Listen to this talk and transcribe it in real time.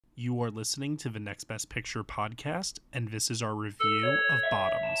You are listening to the Next Best Picture podcast, and this is our review of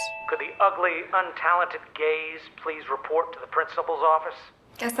Bottoms. Could the ugly, untalented gays please report to the principal's office?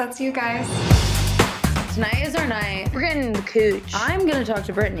 Guess that's you guys. Tonight is our night. We're getting the cooch. I'm gonna talk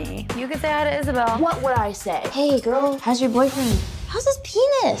to Brittany. You can say hi to Isabel. What would I say? Hey, girl, how's your boyfriend? How's his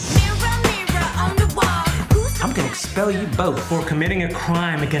penis? Mirror, mirror on the wall. I'm gonna expel you both for committing a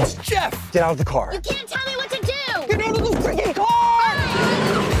crime against Jeff! Get out of the car. You can't tell me what to do! Get out of the freaking car!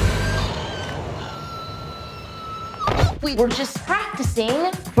 We were just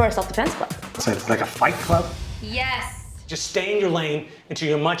practicing for a self-defense club. So it's like a fight club? Yes. Just stay in your lane until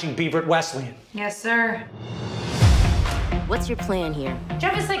you're munching beaver at Wesleyan. Yes, sir. What's your plan here?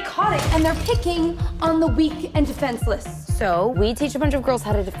 Jeff is psychotic, and they're picking on the weak and defenseless. So we teach a bunch of girls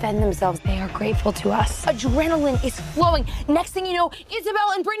how to defend themselves. They are grateful to us. Adrenaline is flowing. Next thing you know,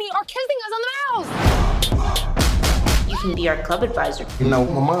 Isabel and Brittany are kissing us on the mouth. You can be our club advisor. You know,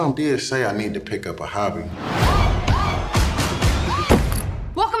 my mom did say I need to pick up a hobby.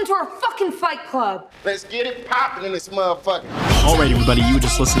 Welcome to our fucking fight club. Let's get it popping in this motherfucker. Alright, everybody, you were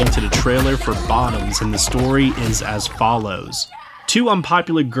just listening to the trailer for Bottoms, and the story is as follows. Two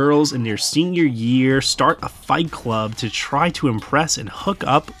unpopular girls in their senior year start a fight club to try to impress and hook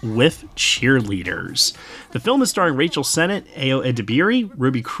up with cheerleaders. The film is starring Rachel Sennett, Ayo Edebiri,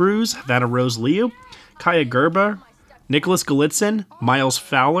 Ruby Cruz, Havana Rose Liu, Kaya Gerber, Nicholas Galitzin, Miles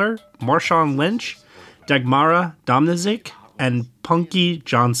Fowler, Marshawn Lynch, Dagmara Domnizik, and Punky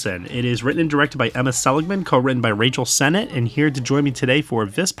Johnson. It is written and directed by Emma Seligman, co-written by Rachel Sennett, and here to join me today for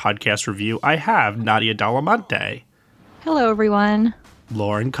this podcast review, I have Nadia Dalamonte. Hello, everyone.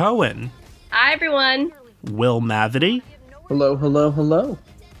 Lauren Cohen. Hi, everyone. Will Mavity. Hello, hello, hello.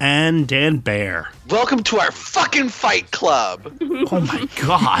 And Dan Baer. Welcome to our fucking fight club. Oh my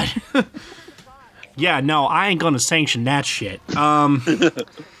god. Yeah, no, I ain't gonna sanction that shit.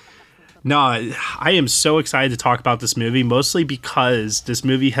 No, I am so excited to talk about this movie, mostly because this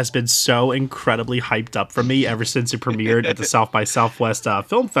movie has been so incredibly hyped up for me ever since it premiered at the South by Southwest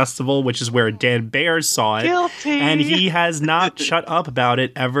Film Festival, which is where Dan Baer saw it. Guilty. And he has not shut up about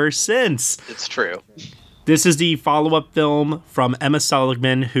it ever since. It's true. This is the follow-up film from Emma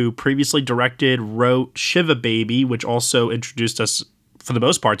Seligman, who previously wrote Shiva Baby, which also introduced us, for the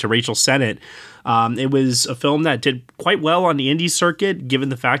most part, to Rachel Sennett. It was a film that did quite well on the indie circuit, given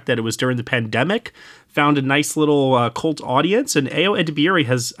the fact that it was during the pandemic, found a nice little cult audience, and Ayo Edebiri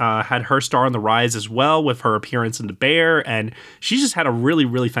has had her star on the rise as well with her appearance in The Bear, and she just had a really,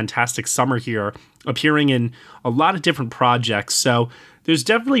 really fantastic summer here, appearing in a lot of different projects. So there's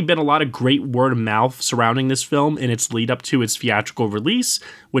definitely been a lot of great word of mouth surrounding this film in its lead up to its theatrical release,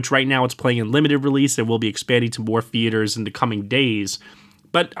 which right now it's playing in limited release and will be expanding to more theaters in the coming days.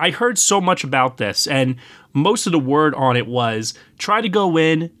 But I heard so much about this, and most of the word on it was try to go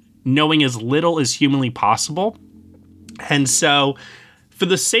in knowing as little as humanly possible. And so, for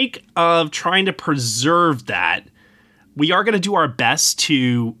the sake of trying to preserve that, we are going to do our best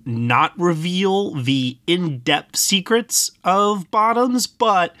to not reveal the in-depth secrets of Bottoms,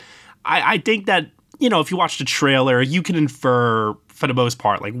 but I think that, you know, if you watch the trailer, you can infer, for the most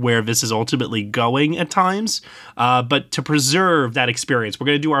part, like where this is ultimately going at times. But to preserve that experience, we're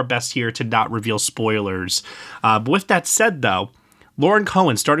going to do our best here to not reveal spoilers. But with that said, though, Lauren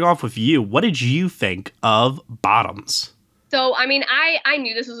Cohen, starting off with you, what did you think of Bottoms? So, I mean, I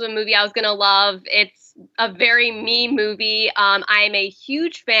knew this was a movie I was going to love. It's a very me movie. I am a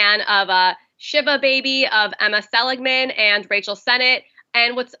huge fan of Shiva Baby, of Emma Seligman and Rachel Sennett.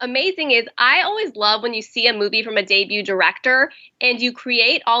 And what's amazing is I always love when you see a movie from a debut director and you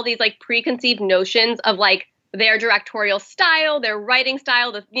create all these like preconceived notions of like their directorial style, their writing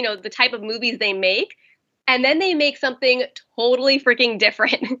style, the type of movies they make. And then they make something totally freaking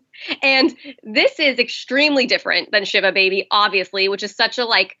different. And this is extremely different than Shiva Baby, obviously, which is such a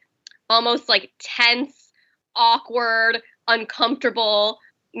like almost like tense, awkward, uncomfortable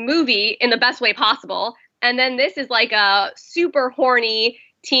movie in the best way possible. And then this is like a super horny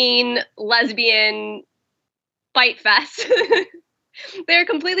teen lesbian fight fest. They're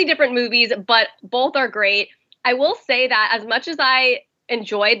completely different movies, but both are great. I will say that as much as I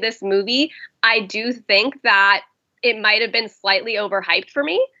enjoyed this movie, I do think that it might have been slightly overhyped for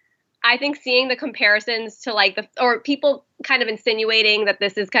me. I think seeing the comparisons to like or people kind of insinuating that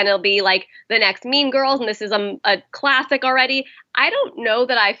this is going to be like the next Mean Girls and this is a classic already. I don't know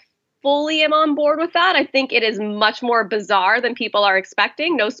that I fully am on board with that. I think it is much more bizarre than people are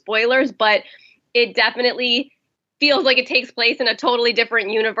expecting. No spoilers, but it definitely feels like it takes place in a totally different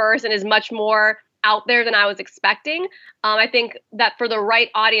universe and is much more out there than I was expecting. I think that for the right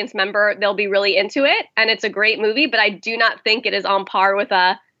audience member, they'll be really into it. And it's a great movie, but I do not think it is on par with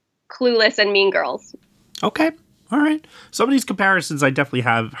Clueless and Mean Girls. Okay. All right. Some of these comparisons I definitely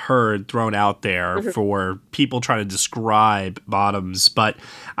have heard thrown out there for people trying to describe Bottoms, but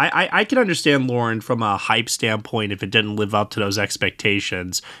I can understand, Lauren, from a hype standpoint, if it didn't live up to those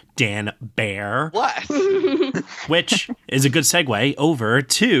expectations. Dan Baer. What? Which is a good segue over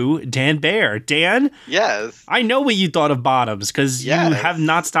to Dan Baer. Dan? Yes. I know what you thought of Bottoms because you have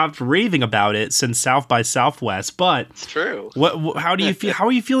not stopped raving about it since South by Southwest, but it's true. How do you feel? How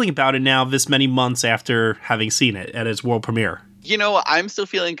are you feeling about it now this many months after having seen it at its world premiere? You know, I'm still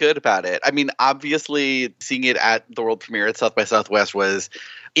feeling good about it. I mean, obviously, seeing it at the world premiere at South by Southwest was,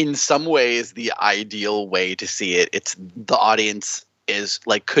 in some ways, the ideal way to see it. It's the audience is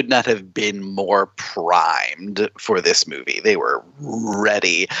like could not have been more primed for this movie. They were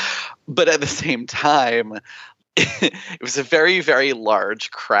ready. But at the same time, it was a very, very large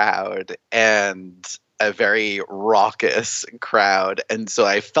crowd and a very raucous crowd. And so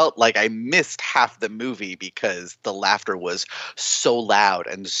I felt like I missed half the movie because the laughter was so loud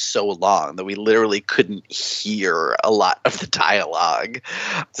and so long that we literally couldn't hear a lot of the dialogue.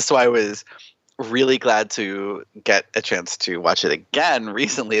 So I was really glad to get a chance to watch it again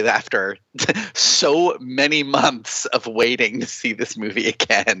recently after so many months of waiting to see this movie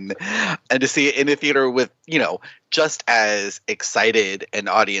again and to see it in a theater with, you know, just as excited an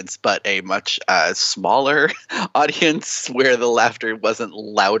audience, but a much smaller audience where the laughter wasn't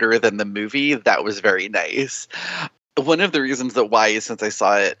louder than the movie. That was very nice. One of the reasons that why is since I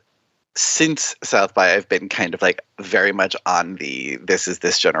saw it since South by, I've been kind of like very much on the this is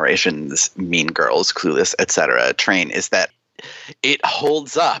this generation's Mean Girls, Clueless, etc. train is that it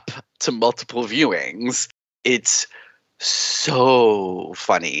holds up to multiple viewings. It's so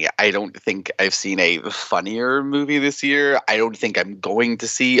funny. I don't think I've seen a funnier movie this year. I don't think I'm going to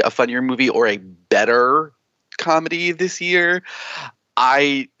see a funnier movie or a better comedy this year.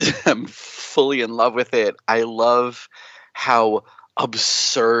 I am fully in love with it. I love how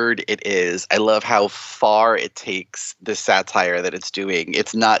absurd it is. I love how far it takes the satire that it's doing.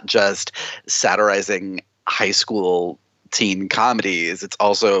 It's not just satirizing high school teen comedies. It's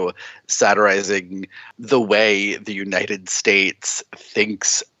also satirizing the way the United States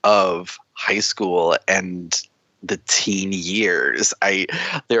thinks of high school and the teen years.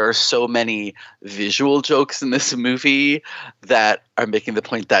 There are so many visual jokes in this movie that are making the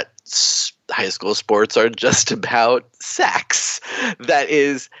point that high school sports are just about sex. That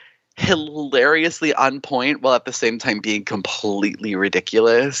is hilariously on point while at the same time being completely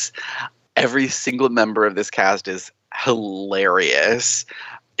ridiculous. Every single member of this cast is hilarious.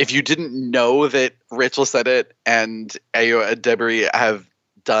 If you didn't know that Rachel Sennett and Ayo Edebiri have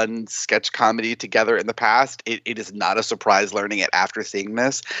done sketch comedy together in the past, it is not a surprise learning it after seeing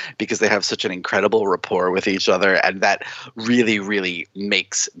this because they have such an incredible rapport with each other, and that really, really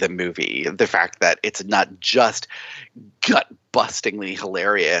makes the movie. The fact that it's not just gut-bustingly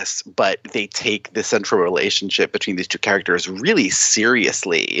hilarious, but they take the central relationship between these two characters really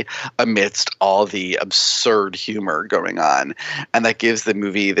seriously amidst all the absurd humor going on. And that gives the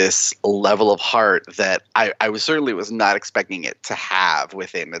movie this level of heart that I certainly was not expecting it to have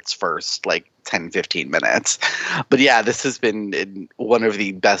within its first, 10-15 minutes. But yeah, this has been one of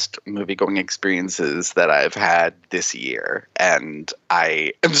the best movie-going experiences that I've had this year. And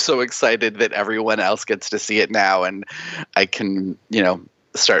I am so excited that everyone else gets to see it now and I can,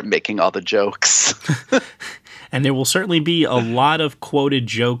 start making all the jokes. And there will certainly be a lot of quoted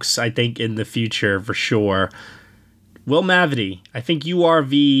jokes, I think, in the future for sure. Will Mavity, I think you are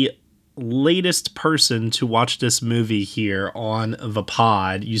the latest person to watch this movie here on the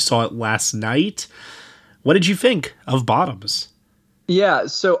pod. You saw it last night. What did you think of Bottoms? Yeah,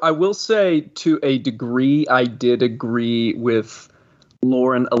 so I will say to a degree, I did agree with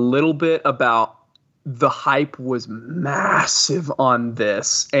Lauren a little bit about the hype was massive on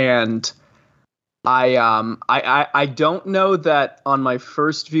this. And I don't know that on my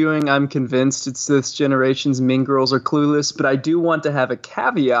first viewing, I'm convinced it's this generation's Mean Girls or Clueless, but I do want to have a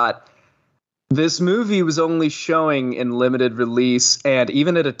caveat. This movie was only showing in limited release, and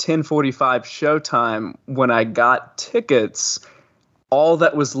even at a 10:45 showtime, when I got tickets, all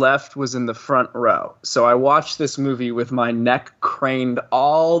that was left was in the front row. So I watched this movie with my neck craned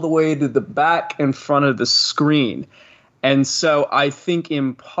all the way to the back in front of the screen. And so I think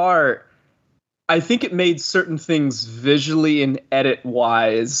in part, it made certain things visually and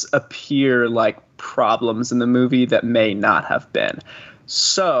edit-wise appear like problems in the movie that may not have been.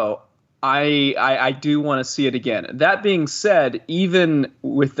 So I do want to see it again. That being said, even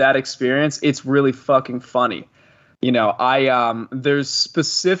with that experience, it's really fucking funny. There's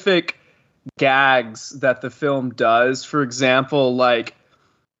specific gags that the film does. For example,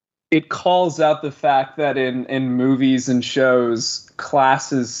 it calls out the fact that in movies and shows,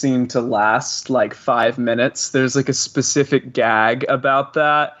 classes seem to last like 5 minutes. There's like a specific gag about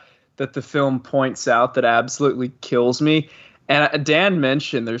that the film points out that absolutely kills me. And Dan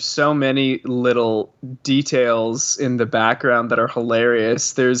mentioned there's so many little details in the background that are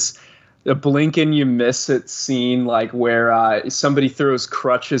hilarious. There's a blink and you miss it scene, like where somebody throws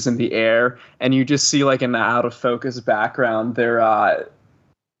crutches in the air and you just see like in the out of focus background,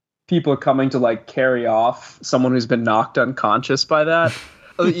 people are coming to like carry off someone who's been knocked unconscious by that.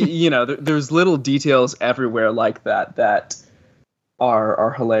 There's little details everywhere like that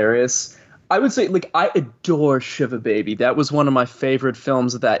are hilarious. I would say, like, I adore Shiva Baby. That was one of my favorite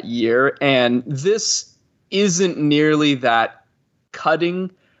films of that year. And this isn't nearly that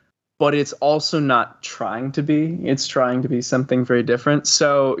cutting, but it's also not trying to be. It's trying to be something very different.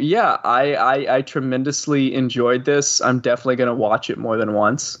 So, yeah, I tremendously enjoyed this. I'm definitely going to watch it more than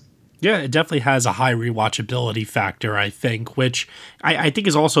once. Yeah, it definitely has a high rewatchability factor, I think, which I think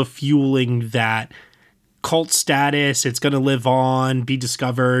is also fueling that cult status. It's going to live on, be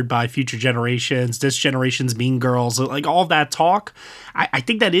discovered by future generations, this generation's Mean Girls, like all that talk. I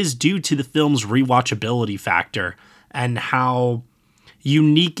think that is due to the film's rewatchability factor and how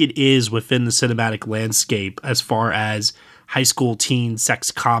unique it is within the cinematic landscape as far as high school teen sex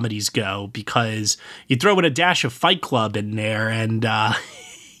comedies go, because you throw in a dash of Fight Club in there and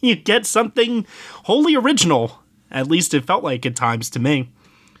you get something wholly original. At least it felt like at times to me.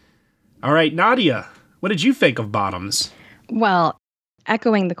 All right, Nadia, what did you think of Bottoms? Well,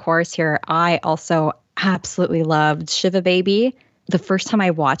 echoing the chorus here, I also absolutely loved Shiva Baby. The first time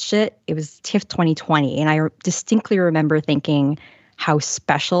I watched it, it was TIFF 2020, and I distinctly remember thinking how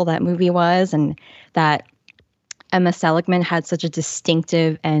special that movie was and that Emma Seligman had such a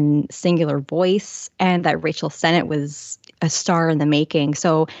distinctive and singular voice, and that Rachel Sennett was a star in the making.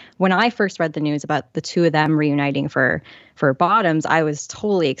 So when I first read the news about the two of them reuniting for Bottoms, I was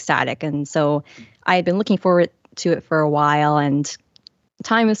totally ecstatic. And so I had been looking forward to it for a while, and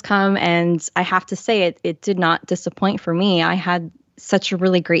time has come, and I have to say it did not disappoint for me. I had such a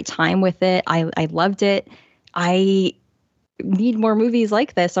really great time with it. I loved it. I need more movies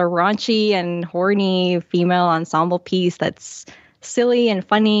like this, a raunchy and horny female ensemble piece that's silly and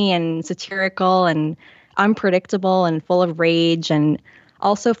funny and satirical and unpredictable and full of rage, and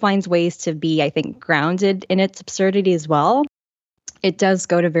also finds ways to be, I think, grounded in its absurdity as well. It does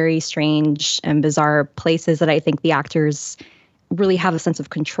go to very strange and bizarre places that I think the actors really have a sense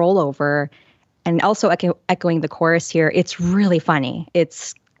of control over. And also echoing the chorus here, it's really funny.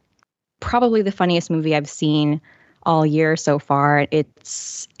 It's probably the funniest movie I've seen all year so far.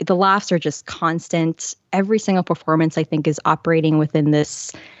 The laughs are just constant. Every single performance, I think, is operating within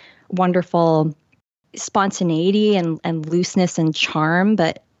this wonderful spontaneity and looseness and charm.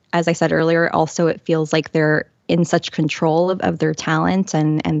 But as I said earlier, also it feels like they're in such control of their talent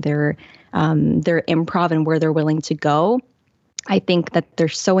and their improv and where they're willing to go. I think that they're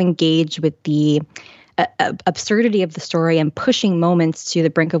so engaged with the absurdity of the story and pushing moments to the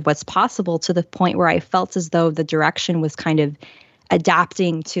brink of what's possible, to the point where I felt as though the direction was kind of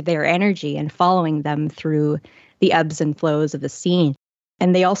adapting to their energy and following them through the ebbs and flows of the scene.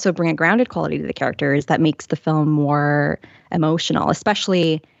 And they also bring a grounded quality to the characters that makes the film more emotional,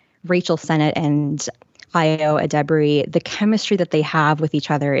 especially Rachel Sennett and Ayo Edebiri. The chemistry that they have with each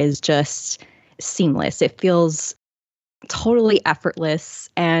other is just seamless. It feels totally effortless,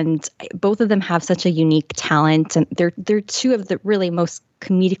 and both of them have such a unique talent, and they're two of the really most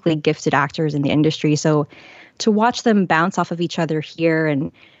comedically gifted actors in the industry. So to watch them bounce off of each other here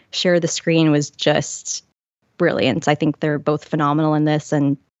and share the screen was just brilliant. I think they're both phenomenal in this,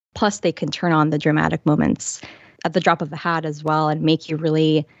 and plus they can turn on the dramatic moments at the drop of a hat as well and make you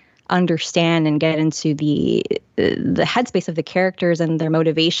really understand and get into the headspace of the characters and their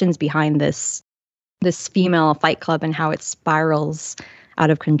motivations behind this female fight club and how it spirals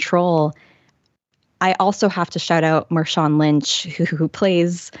out of control. I also have to shout out Marshawn Lynch, who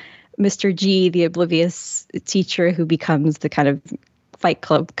plays Mr. G, the oblivious teacher who becomes the kind of fight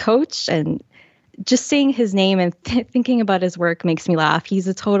club coach. And just saying his name and thinking about his work makes me laugh. He's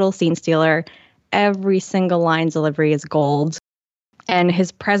a total scene stealer. Every single line delivery is gold. And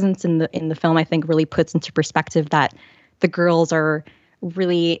his presence in the film, I think, really puts into perspective that the girls are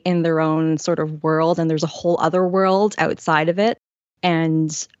really in their own sort of world, and there's a whole other world outside of it.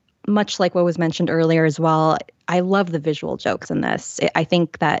 And much like what was mentioned earlier as well, I love the visual jokes in this. I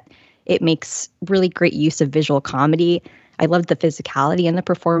think that it makes really great use of visual comedy. I love the physicality in the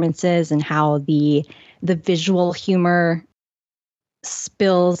performances and how the visual humor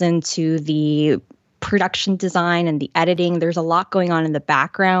spills into the production design and the editing. There's a lot going on in the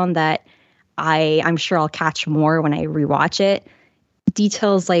background that I'm sure I'll catch more when I rewatch it.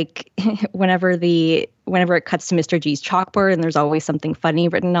 Details like whenever it cuts to Mr. G's chalkboard and there's always something funny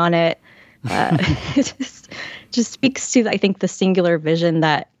written on it. It just speaks to, I think, the singular vision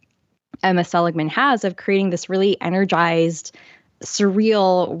that Emma Seligman has of creating this really energized,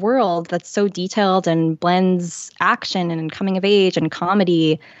 surreal world that's so detailed and blends action and coming of age and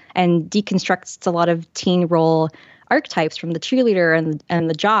comedy and deconstructs a lot of teen role archetypes, from the cheerleader and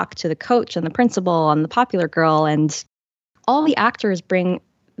the jock to the coach and the principal and the popular girl. And all the actors bring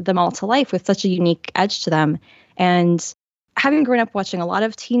them all to life with such a unique edge to them. And having grown up watching a lot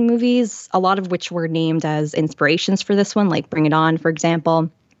of teen movies, a lot of which were named as inspirations for this one, like Bring It On, for example,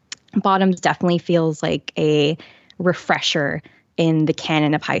 Bottoms definitely feels like a refresher in the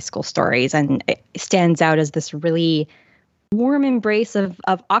canon of high school stories, and it stands out as this really warm embrace of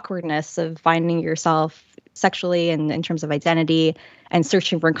awkwardness, of finding yourself sexually and in terms of identity and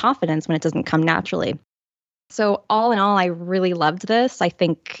searching for confidence when it doesn't come naturally. So all in all, I really loved this. I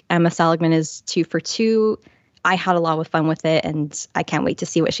think Emma Seligman is 2 for 2. I had a lot of fun with it, and I can't wait to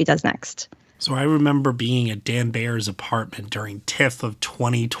see what she does next. So I remember being at Dan Bayer's apartment during TIFF of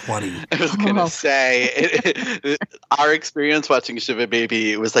 2020. I was going to say, our experience watching Shiva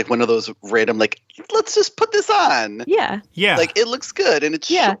Baby was like one of those random, like, let's just put this on. Yeah. Yeah. Like, it looks good and it's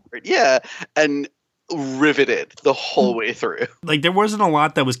short. Yeah. And riveted the whole way through. Like, there wasn't a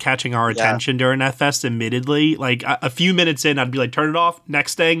lot that was catching our attention during that fest, admittedly. Like, a few minutes in, I'd be like, turn it off,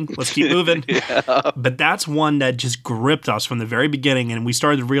 next thing, let's keep moving. But that's one that just gripped us from the very beginning, and we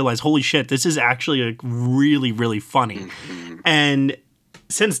started to realize, holy shit, this is actually like really, really funny. And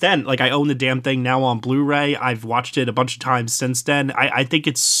since then, like, I own the damn thing now on Blu-ray. I've watched it a bunch of times since then. I think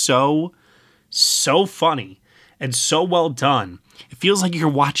it's so funny and so well done. It feels like you're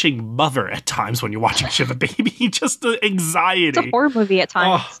watching Mother at times when you're watching Shiva Baby. Just the anxiety. It's a horror movie at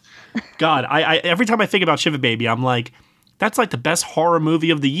times. Oh, God, I every time I think about Shiva Baby, I'm like, that's like the best horror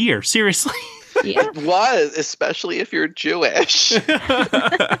movie of the year. Seriously. Yeah. It was, especially if you're Jewish.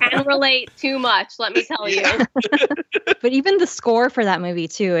 Can relate too much, let me tell you. But even the score for that movie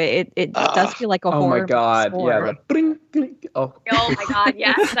too, it does feel like a horror. Oh my God! Score. Yeah. Bring. Oh my God!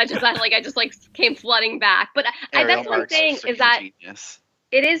 Yes, I just came flooding back. But that's what I'm saying is that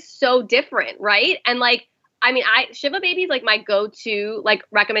it is so different, right? And like, I mean, Shiva Baby is like my go-to like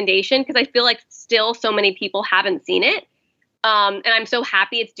recommendation because I feel like still so many people haven't seen it. And I'm so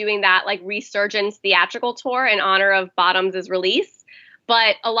happy it's doing that like resurgence theatrical tour in honor of Bottoms' release.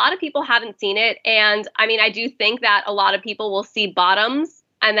 But a lot of people haven't seen it. And I mean, I do think that a lot of people will see Bottoms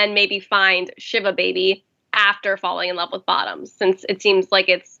and then maybe find Shiva Baby after falling in love with Bottoms, since it seems like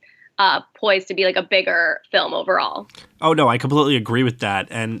it's poised to be like a bigger film overall. Oh, no, I completely agree with that.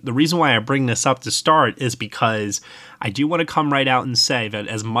 And the reason why I bring this up to start is because I do want to come right out and say that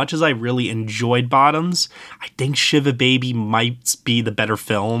as much as I really enjoyed Bottoms, I think Shiva Baby might be the better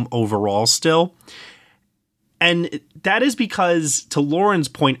film overall still. And that is because, to Lauren's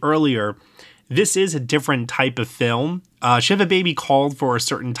point earlier, this is a different type of film. Shiva Baby called for a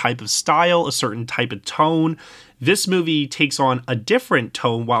certain type of style, a certain type of tone. This movie takes on a different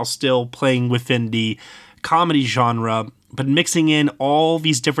tone while still playing within the comedy genre, but mixing in all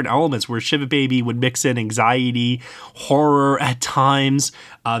these different elements where Shiva Baby would mix in anxiety, horror at times.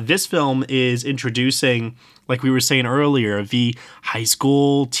 This film is introducing, like we were saying earlier, the high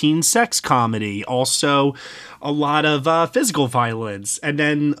school teen sex comedy, also a lot of physical violence. And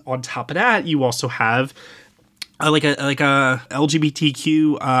then on top of that, you also have like a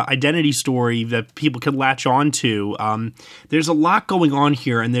LGBTQ identity story that people can latch on to. There's a lot going on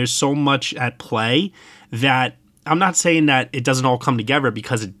here, and there's so much at play that I'm not saying that it doesn't all come together,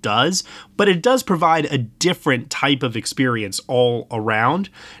 because it does, but it does provide a different type of experience all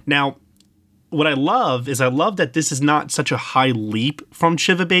around. Now, what I love is that this is not such a high leap from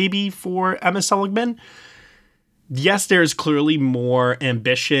Shiva Baby for Emma Seligman. Yes, there's clearly more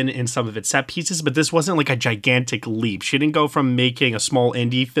ambition in some of its set pieces, but this wasn't like a gigantic leap. She didn't go from making a small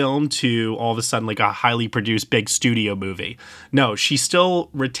indie film to all of a sudden like a highly produced big studio movie. No, she's still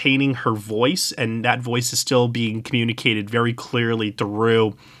retaining her voice, and that voice is still being communicated very clearly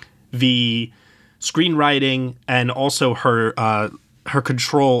through the screenwriting and also her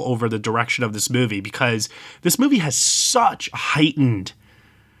control over the direction of this movie, because this movie has such heightened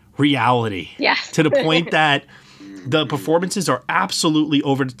reality. Yes. To the point that the performances are absolutely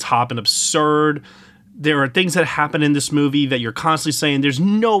over the top and absurd. There are things that happen in this movie that you're constantly saying, there's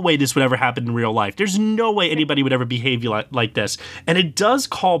no way this would ever happen in real life. There's no way anybody would ever behave like this. And it does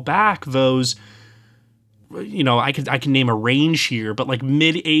call back those I can name a range here, but like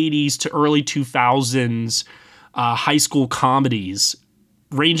mid 80s to early 2000s high school comedies,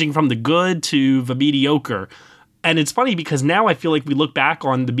 ranging from the good to the mediocre. And it's funny because now I feel like we look back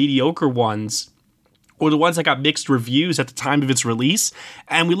on the mediocre ones, or the ones that got mixed reviews at the time of its release,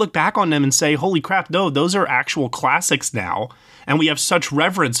 and we look back on them and say, holy crap, no, those are actual classics now, and we have such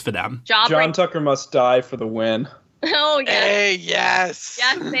reverence for them. John Tucker Must Die for the win. Oh, yes. Hey, yes.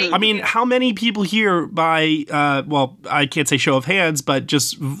 Yes, thank I mean, you. how many people here by, I can't say show of hands, but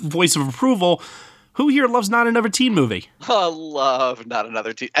just voice of approval, who here loves Not Another Teen Movie? I love Not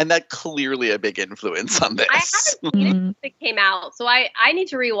Another Teen. And that clearly a big influence on this. I haven't seen it since it came out, so I need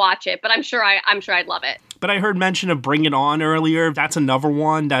to rewatch it, but I'm sure I'd love it. But I heard mention of Bring It On earlier. That's another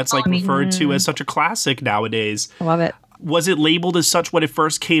one that's referred to as such a classic nowadays. I love it. Was it labeled as such when it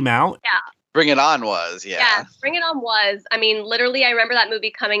first came out? Yeah. Bring It On was, yeah. Yeah, Bring It On was. I mean, literally, I remember that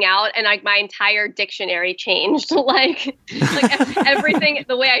movie coming out, and my entire dictionary changed. like everything,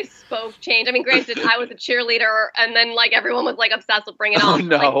 the way I spoke changed. I mean, granted, I was a cheerleader, and then everyone was obsessed with Bring It On. Oh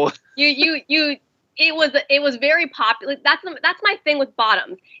no! It was very popular. That's my thing with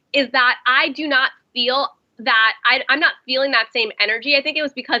Bottoms, is that I do not feel that I'm not feeling that same energy. I think it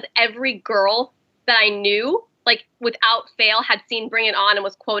was because every girl that I knew, without fail, had seen Bring It On and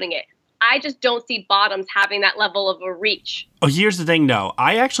was quoting it. I just don't see Bottoms having that level of a reach. Oh, here's the thing, though.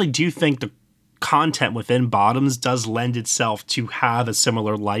 I actually do think the content within Bottoms does lend itself to have a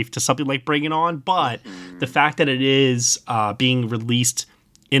similar life to something like Bring It On, but the fact that it is being released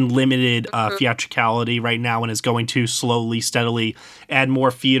in limited theatricality right now and is going to slowly, steadily add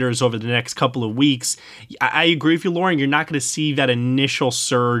more theaters over the next couple of weeks, I agree with you, Lauren. You're not going to see that initial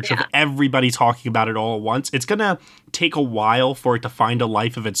surge of everybody talking about it all at once. It's going to take a while for it to find a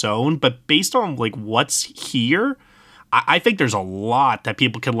life of its own, but based on what's here, I think there's a lot that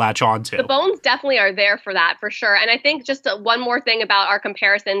people can latch on to. The bones definitely are there for that, for sure. And I think just one more thing about our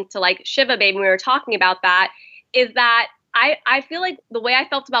comparison to Shiva Baby, when we were talking about that, is that I feel like the way I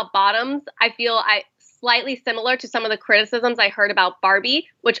felt about Bottoms, I feel slightly similar to some of the criticisms I heard about Barbie,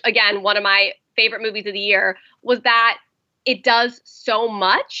 which, again, one of my favorite movies of the year, was that it does so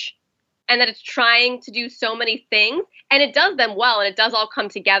much and that it's trying to do so many things, and it does them well, and it does all come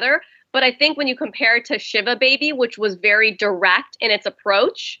together. But I think when you compare it to Shiva Baby, which was very direct in its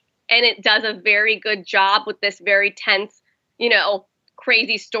approach, and it does a very good job with this very tense,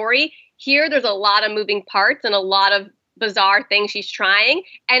 crazy story, here there's a lot of moving parts and a lot of bizarre things she's trying,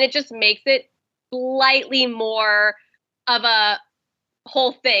 and it just makes it slightly more of a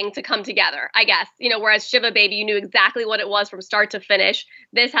whole thing to come together, I guess. Whereas Shiva Baby, you knew exactly what it was from start to finish.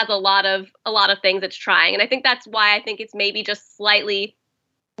 This has a lot of things it's trying, and I think that's why I think it's maybe just slightly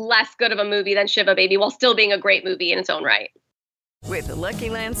less good of a movie than Shiva Baby, while still being a great movie in its own right. With the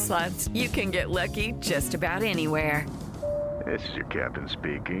Lucky Land Slots, you can get lucky just about anywhere. This is your captain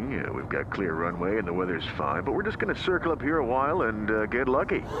speaking. We've got clear runway and the weather's fine, but we're just going to circle up here a while and get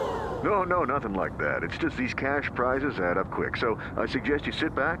lucky. No, nothing like that. It's just these cash prizes add up quick. So I suggest you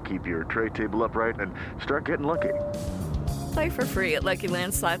sit back, keep your tray table upright, and start getting lucky. Play for free at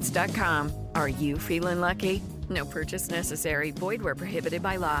LuckyLandSlots.com. Are you feeling lucky? No purchase necessary. Void where prohibited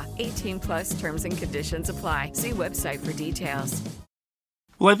by law. 18+ terms and conditions apply. See website for details.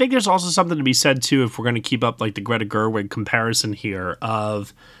 Well, I think there's also something to be said, too, if we're going to keep up the Greta Gerwig comparison here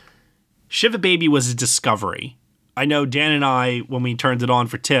of Shiva Baby was a discovery. I know Dan and I, when we turned it on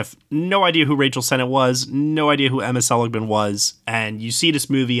for TIFF, no idea who Rachel Sennett was, no idea who Emma Seligman was, and you see this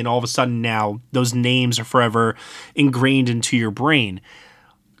movie and all of a sudden now those names are forever ingrained into your brain.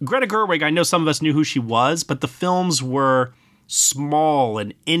 Greta Gerwig, I know some of us knew who she was, but the films were small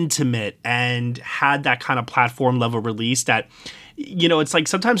and intimate and had that kind of platform level release that,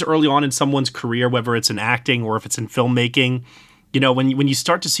 it's sometimes early on in someone's career, whether it's in acting or if it's in filmmaking, when you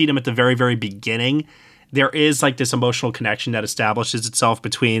start to see them at the very, very beginning, there is this emotional connection that establishes itself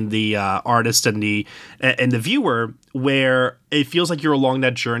between the artist and the viewer, where it feels like you're along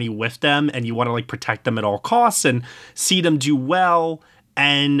that journey with them and you want to protect them at all costs and see them do well.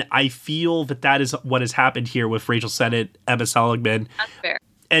 And I feel that is what has happened here with Rachel Sennett, Emma Seligman. That's fair.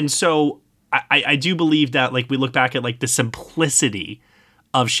 And so I do believe that we look back at the simplicity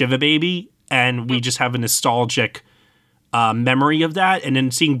of Shiva Baby and we just have a nostalgic memory of that. And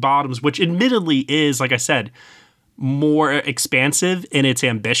then seeing Bottoms, which admittedly is, like I said, more expansive in its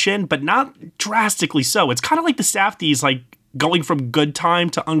ambition, but not drastically so. It's kind of like the Safdies, going from Good Time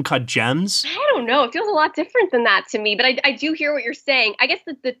to Uncut Gems. I don't know. It feels a lot different than that to me, but I do hear what you're saying. I guess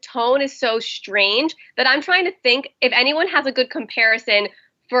that the tone is so strange that I'm trying to think if anyone has a good comparison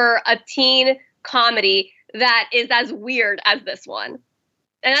for a teen comedy that is as weird as this one.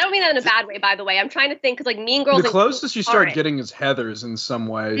 And I don't mean that in a bad way, by the way. I'm trying to think because like Mean Girls. The closest you start right. getting is Heathers in some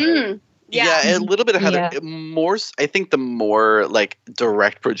way. Yeah, a little bit of Heather. More, I think the more like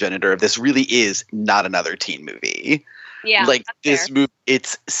direct progenitor of this really is Not Another Teen Movie. Yeah, like this movie,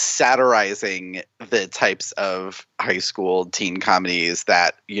 it's satirizing the types of high school teen comedies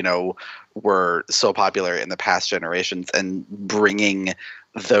that, you know, were so popular in the past generations and bringing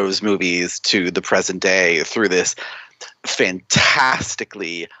those movies to the present day through this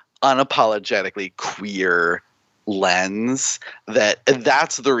fantastically, unapologetically queer lens.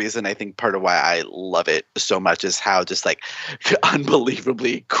 That's the reason I think part of why I love it so much is how just like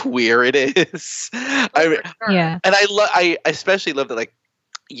unbelievably queer it is. And I especially love that, like,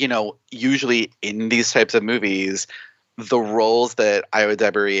 you know, usually in these types of movies, the roles that Iowa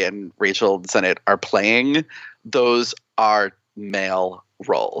Debris and Rachel Sennett are playing, those are male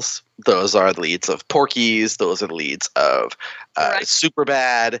roles. Those are the leads of Porky's. Those are the leads of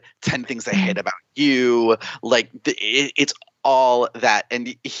Superbad, 10 Things I Hate About You. Like, it's all that.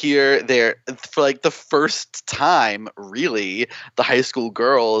 And here, for like the first time, really, the high school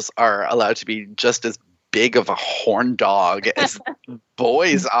girls are allowed to be just as big of a horn dog as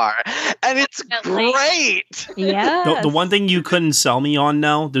boys are. And it's great. Yeah. The one thing you couldn't sell me on,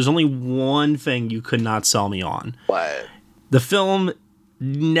 no, there's only one thing you could not sell me on. What? The film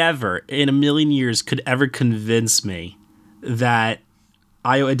never in a million years could ever convince me that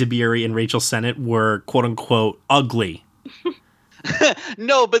Iowa Debris and Rachel Sennett were quote unquote ugly.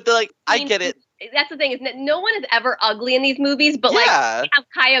 No, but I get it. That's the thing, is that no one is ever ugly in these movies, but like we have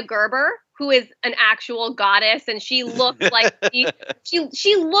Kaya Gerber, who is an actual goddess, and she looks like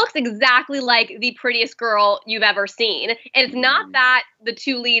she looks exactly like the prettiest girl you've ever seen. And it's not that the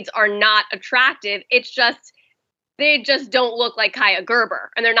two leads are not attractive, it's just they just don't look like Kaya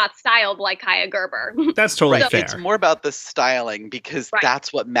Gerber, and they're not styled like Kaya Gerber. That's totally fair. It's more about the styling, because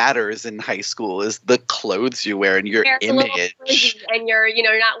that's what matters in high school, is the clothes you wear and your image. And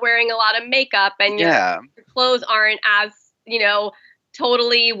you're not wearing a lot of makeup, and your clothes aren't as,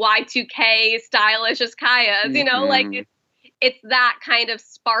 totally Y2K stylish as Kaya's, like it's that kind of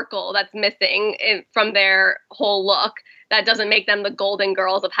sparkle that's missing from their whole look. That doesn't make them the Golden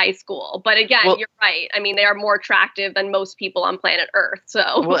Girls of high school. But again, you're right. I mean, they are more attractive than most people on planet Earth.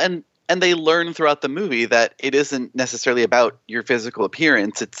 So and they learn throughout the movie that it isn't necessarily about your physical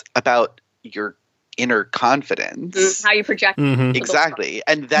appearance. It's about your inner confidence. How you project. Exactly.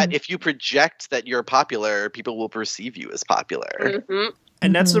 And that if you project that you're popular, people will perceive you as popular.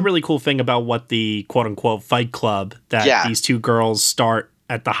 And that's the really cool thing about what the quote unquote fight club that these two girls start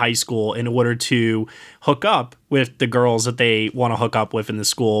at the high school in order to hook up with the girls that they want to hook up with in the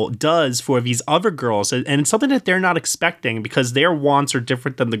school does for these other girls. And it's something that they're not expecting, because their wants are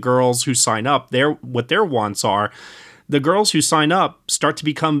different than the girls who sign up. What their wants are, the girls who sign up start to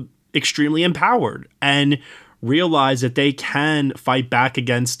become extremely empowered and realize that they can fight back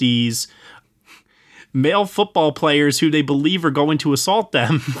against these male football players who they believe are going to assault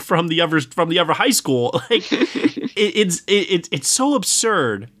them from the other high school. Like it's so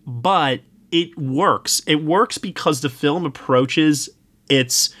absurd, but it works. It works because the film approaches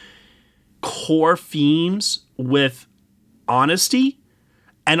its core themes with honesty,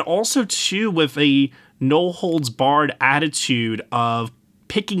 and also too with a no holds barred attitude of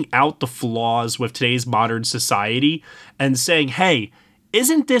picking out the flaws with today's modern society and saying, hey,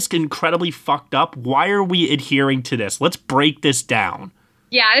 isn't this incredibly fucked up? Why are we adhering to this? Let's break this down.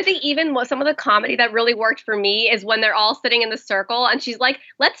 Yeah, I think even some of the comedy that really worked for me is when they're all sitting in the circle and she's like,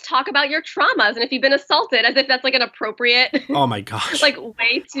 let's talk about your traumas and if you've been assaulted, as if that's like an appropriate oh my gosh, like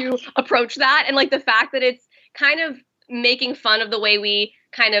way to approach that. And like the fact that it's kind of making fun of the way we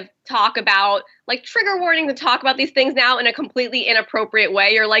kind of talk about, like, trigger warning to talk about these things now in a completely inappropriate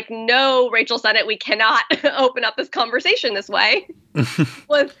way. You're like, no, Rachel Sennett, we cannot open up this conversation this way.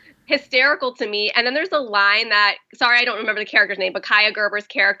 Was hysterical to me. And then there's a line that, sorry, I don't remember the character's name, but Kaya Gerber's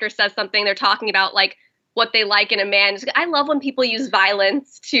character says something. They're talking about like what they like in a man. I love when people use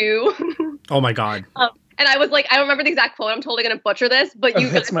violence too. Oh my God. And I was like, I don't remember the exact quote. I'm totally going to butcher this, but you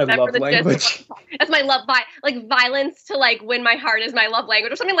that's my love language. That's my love, like violence to like win my heart is my love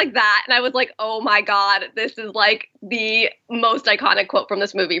language or something like that. And I was like, oh my God, this is like the most iconic quote from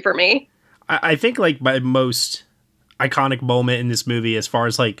this movie for me. I think like my most iconic moment in this movie as far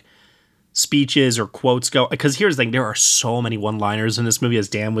as like speeches or quotes go, because here's the thing, there are so many one-liners in this movie, as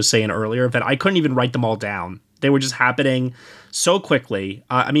Dan was saying earlier, that I couldn't even write them all down. They were just happening so quickly.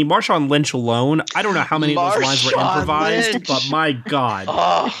 I mean, Marshawn Lynch alone, I don't know how many of those lines were improvised, but my God.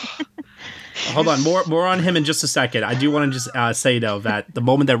 Hold on, more on him in just a second. I do want to just say, though, that the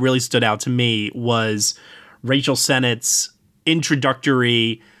moment that really stood out to me was Rachel Sennett's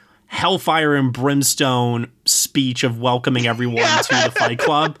introductory hellfire and brimstone speech of welcoming everyone to the Fight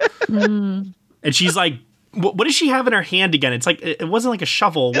Club. And she's like, what does she have in her hand again? It's like, it wasn't like a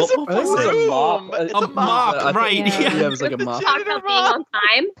shovel. It's What was it? a mop. A mop, right. Yeah, it was like a mop. Talk about being on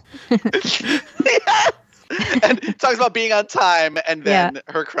time. And talks about being on time, and then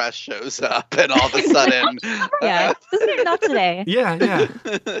her crush shows up, and all of a sudden, Not today. Yeah.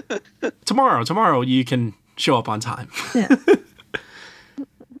 Tomorrow you can show up on time. Yeah.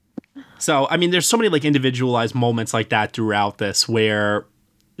 So, I mean, there's so many like individualized moments like that throughout this where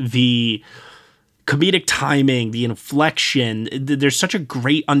the comedic timing, the inflection, there's such a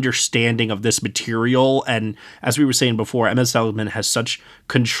great understanding of this material. And as we were saying before, Emma Seligman has such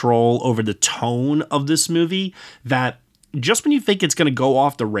control over the tone of this movie that just when you think it's going to go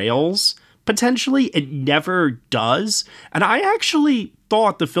off the rails, potentially, it never does. And I actually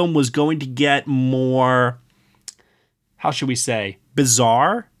thought the film was going to get more, how should we say,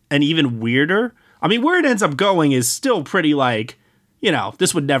 bizarre and even weirder. I mean, where it ends up going is still pretty like, you know,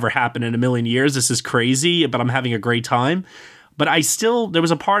 this would never happen in a million years. This is crazy, but I'm having a great time. But there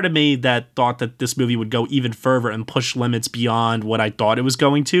was a part of me that thought that this movie would go even further and push limits beyond what I thought it was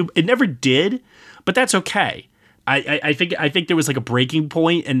going to. It never did, but that's okay. I think there was like a breaking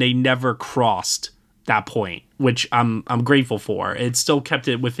point, and they never crossed that point, which I'm grateful for. It still kept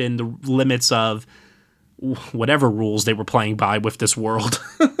it within the limits of whatever rules they were playing by with this world.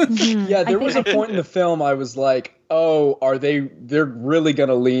 Yeah, there was a point in the film I was like, oh, they're really going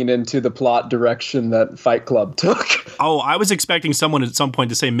to lean into the plot direction that Fight Club took. Oh, I was expecting someone at some point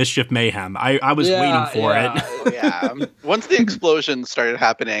to say Mischief Mayhem. I was waiting for it. Yeah. Once the explosion started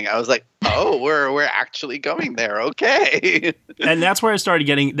happening, I was like, oh, we're actually going there. Okay. And that's where I started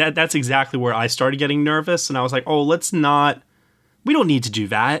getting, that's exactly where I started getting nervous. And I was like, oh, we don't need to do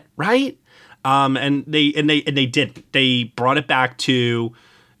that, right? And they didn't. They brought it back to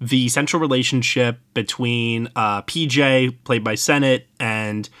the central relationship between PJ, played by Sennett,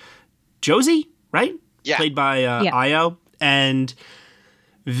 and Josie, right? Yeah. Played by Io. And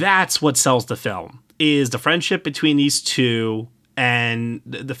that's what sells the film, is the friendship between these two and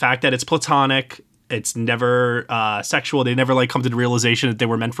the fact that it's platonic. It's never sexual. They never like come to the realization that they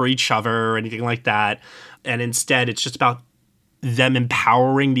were meant for each other or anything like that. And instead, it's just about them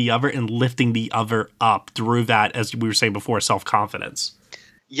empowering the other and lifting the other up through that, as we were saying before, self-confidence.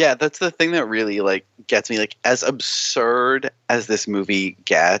 Yeah, that's the thing that really like gets me. Like, as absurd as this movie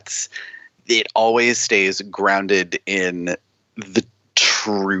gets, it always stays grounded in the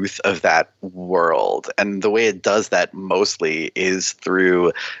truth of that world. And the way it does that mostly is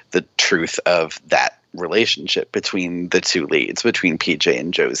through the truth of that relationship between the two leads, between PJ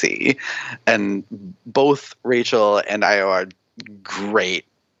and Josie. And both Rachel and Io are great.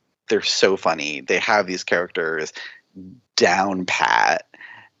 They're so funny. They have these characters down pat.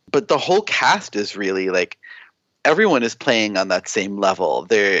 But the whole cast is really like, everyone is playing on that same level.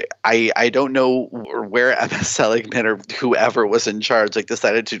 I don't know where Emma Seligman or whoever was in charge like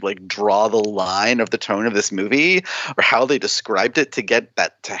decided to like draw the line of the tone of this movie, or how they described it to get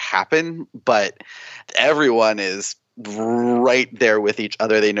that to happen. But everyone is right there with each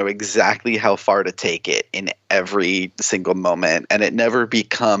other. They know exactly how far to take it in every single moment, and it never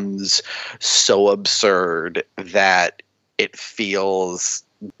becomes so absurd that it feels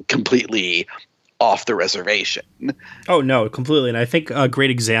completely off the reservation. Oh, no, completely. And I think a great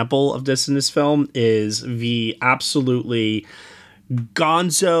example of this in this film is the absolutely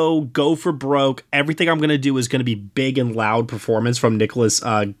gonzo, go for broke, everything I'm going to do is going to be big and loud performance from Nicholas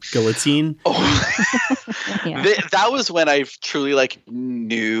Galitzine. That was when I truly like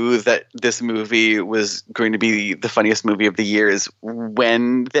knew that this movie was going to be the funniest movie of the year, is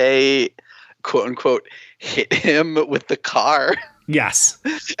when they, quote unquote, hit him with the car. Yes.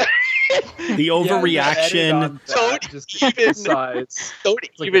 The overreaction.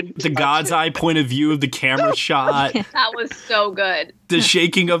 The God's eye point of view of the camera shot. That was so good. The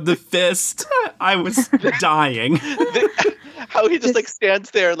shaking of the fist. I was dying. How he just like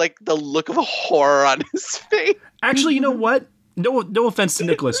stands there, like the look of horror on his face. Actually, you know what? No offense to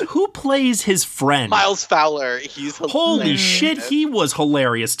Nicholas. Who plays his friend? Miles Fowler. He's hilarious. Holy shit, he was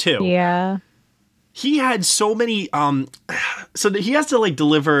hilarious too. Yeah. He had so many so that he has to like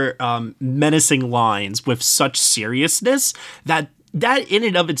deliver menacing lines with such seriousness that in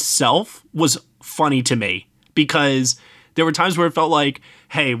and of itself was funny to me, because there were times where it felt like,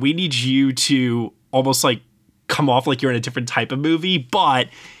 hey, we need you to almost like come off like you're in a different type of movie, but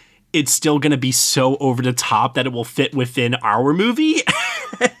it's still going to be so over the top that it will fit within our movie.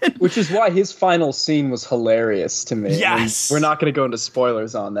 ahead. Which is why his final scene was hilarious to me. Yes. I mean, we're not going to go into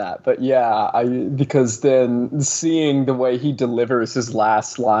spoilers on that, but yeah, because then seeing the way he delivers his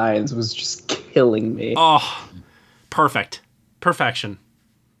last lines was just killing me. Oh, perfection.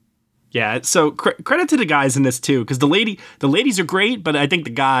 Yeah, so credit to the guys in this too, because the ladies are great, but I think the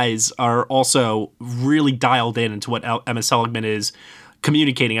guys are also really dialed into what Emma Seligman is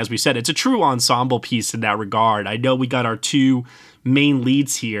communicating. As we said, it's a true ensemble piece in that regard. I know we got our two main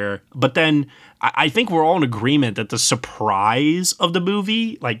leads here, but then I think we're all in agreement that the surprise of the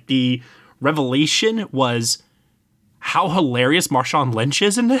movie, like the revelation, was how hilarious Marshawn Lynch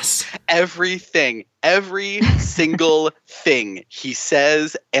is in this. Everything, every single thing he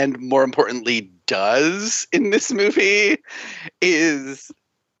says, and more importantly, does in this movie is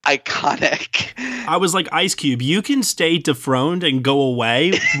iconic. I was like, Ice Cube, you can stay dethroned and go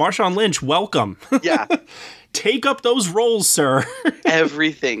away. Marshawn Lynch, welcome. Yeah. Take up those roles, sir.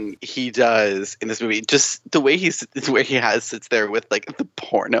 Everything he does in this movie, just the way sits there with like the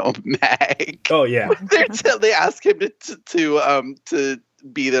porno mag. Oh yeah. They ask him to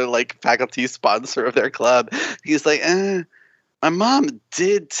be their like faculty sponsor of their club. He's like, my mom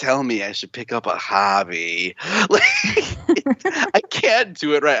did tell me I should pick up a hobby. Like, I can't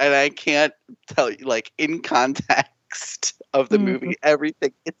do it right, and I can't tell you like in context of the movie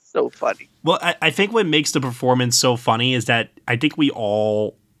everything. It's so funny. Well, I think what makes the performance so funny is that I think we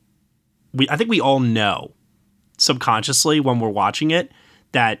all know subconsciously when we're watching it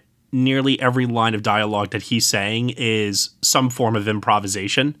that nearly every line of dialogue that he's saying is some form of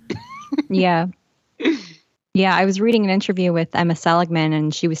improvisation. Yeah. Yeah, I was reading an interview with Emma Seligman,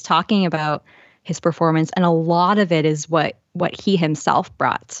 and she was talking about his performance, and a lot of it is what he himself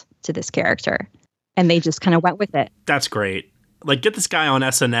brought to this character. And they just kind of went with it. That's great. Like, get this guy on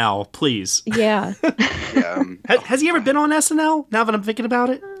SNL, please. Yeah. Yeah. Has he ever been on SNL, now that I'm thinking about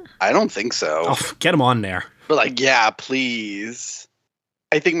it? I don't think so. Oh, get him on there. But like, yeah, please.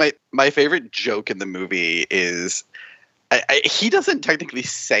 I think my favorite joke in the movie is he doesn't technically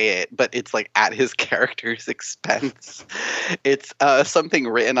say it, but it's like at his character's expense. It's something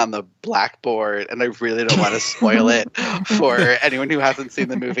written on the blackboard, and I really don't want to spoil it for anyone who hasn't seen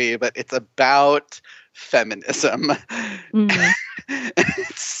the movie, but it's about feminism.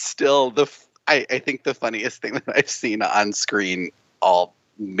 It's still I think the funniest thing that I've seen on screen all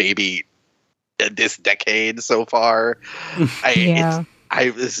maybe this decade so far. I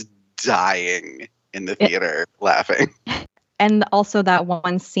was dying in the theater laughing. And also that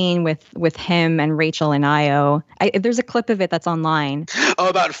one scene with him and Rachel and Io. There's a clip of it that's online. Oh,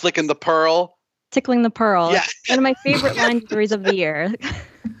 about flicking the pearl? Tickling the pearl. Yeah. One of my favorite line stories of the year.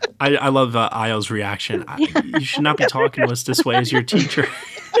 I love Io's reaction. You should not be talking to us this way as your teacher.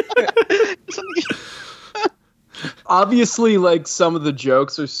 Obviously, like, some of the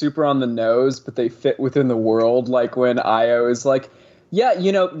jokes are super on the nose, but they fit within the world. Like when Io is like, yeah,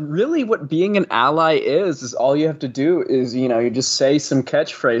 really what being an ally is all you have to do is, you just say some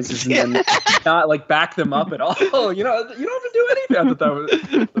catchphrases and then not like back them up at all. You don't have to do anything. I thought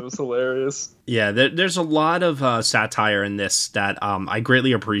that was hilarious. Yeah, there's a lot of satire in this that I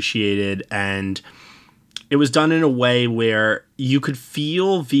greatly appreciated, and it was done in a way where you could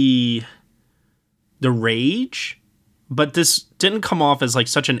feel the rage, but this didn't come off as like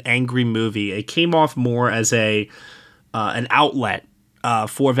such an angry movie. It came off more as an outlet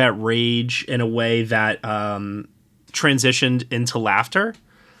for that rage in a way that transitioned into laughter,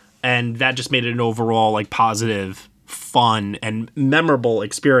 and that just made it an overall like positive, fun, and memorable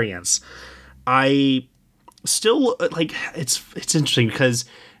experience. I still like it's interesting because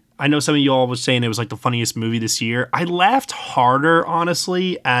I know some of you all was saying it was like the funniest movie this year. I laughed harder,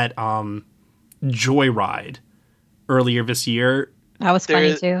 honestly, at Joyride earlier this year. That was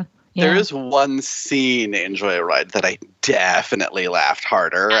funny too. Yeah. There is one scene in Joyride that I definitely laughed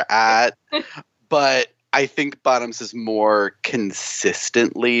harder at, but I think Bottoms is more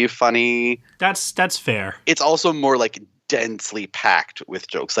consistently funny. That's fair. It's also more like densely packed with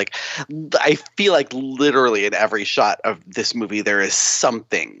jokes. Like, I feel like literally in every shot of this movie there is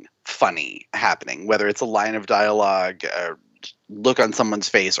something funny happening, whether it's a line of dialogue, a look on someone's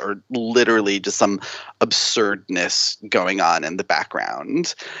face, or literally just some absurdness going on in the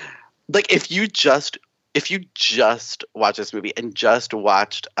background. Like, if you just watch this movie and just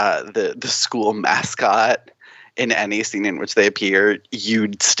watched the school mascot in any scene in which they appear,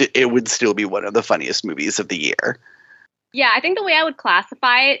 it would still be one of the funniest movies of the year. Yeah, I think the way I would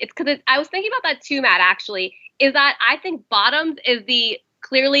classify it's because I was thinking about that too, Matt, actually, is that I think Bottoms is the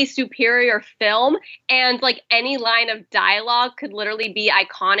clearly superior film, and like any line of dialogue could literally be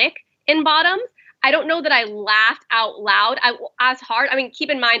iconic in Bottoms. I don't know that I laughed out loud as hard. I mean, keep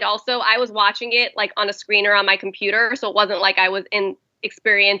in mind also, I was watching it like on a screener on my computer, so it wasn't like I was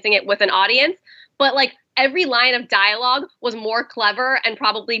experiencing it with an audience. But like every line of dialogue was more clever and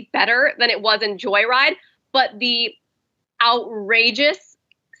probably better than it was in Joyride. But the outrageous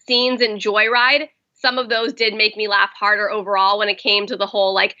scenes in Joyride, some of those did make me laugh harder overall when it came to the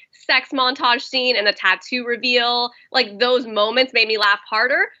whole like sex montage scene and the tattoo reveal. Like those moments made me laugh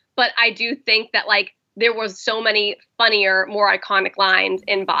harder. But I do think that like there was so many funnier, more iconic lines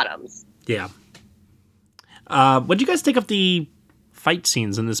in Bottoms. Yeah. What do you guys think of the fight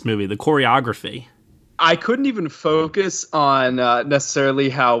scenes in this movie, the choreography? I couldn't even focus on necessarily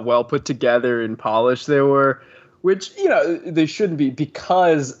how well put together and polished they were, which, you know, they shouldn't be,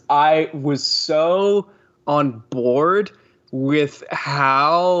 because I was so on board with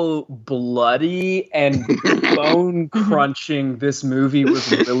how bloody and bone crunching this movie was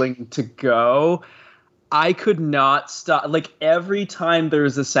willing to go. I could not stop. Like every time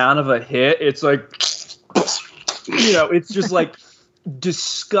there's the sound of a hit, it's like, you know, it's just like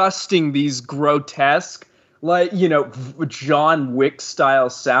disgusting, these grotesque, like, you know, John Wick style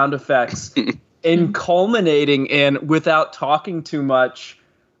sound effects, and culminating in, without talking too much,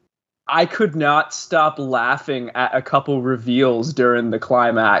 I could not stop laughing at a couple reveals during the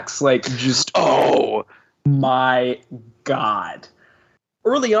climax. Like, just, oh my God.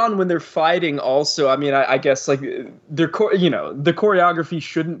 Early on when they're fighting also, I mean, I guess, like, the choreography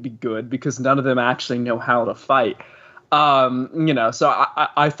shouldn't be good because none of them actually know how to fight. You know, so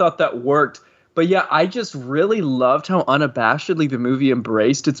I thought that worked. But yeah, I just really loved how unabashedly the movie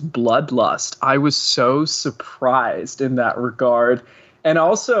embraced its bloodlust. I was so surprised in that regard. And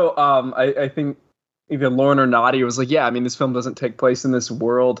also, I think either Lauren or Nadia was like, yeah, I mean, this film doesn't take place in this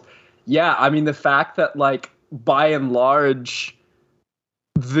world. Yeah, I mean, the fact that, like, by and large,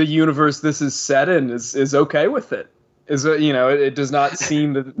 the universe this is set in is okay with it. You know, it does not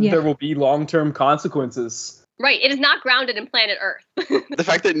seem that there will be long-term consequences. Right. It is not grounded in planet Earth. The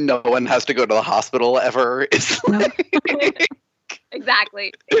fact that no one has to go to the hospital ever is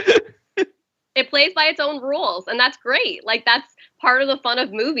Exactly. It plays by its own rules, and that's great. Like, that's part of the fun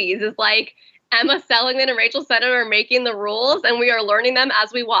of movies, is like Emma Seligman and Rachel Sennett are making the rules, and we are learning them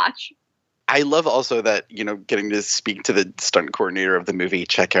as we watch. I love also that, you know, getting to speak to the stunt coordinator of the movie.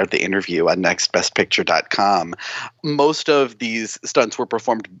 Check out the interview on nextbestpicture.com. Most of these stunts were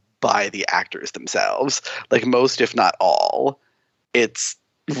performed by the actors themselves, like most, if not all. It's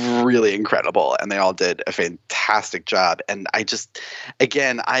really incredible, and they all did a fantastic job. And I just,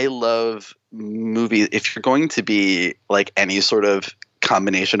 again, I love movies. If you're going to be like any sort of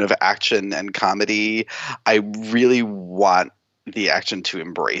combination of action and comedy, I really want the action to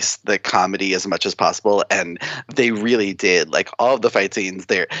embrace the comedy as much as possible, and they really did. Like, all of the fight scenes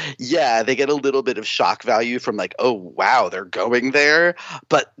there, yeah, they get a little bit of shock value from like, oh wow, they're going there,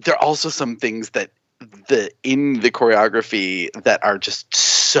 but there are also some things that in the choreography that are just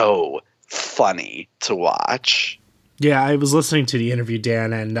so funny to watch. Yeah, I was listening to the interview,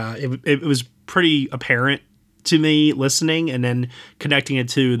 Dan, and it was pretty apparent to me listening and then connecting it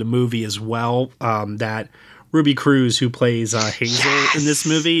to the movie as well, that Ruby Cruz, who plays Hazel in this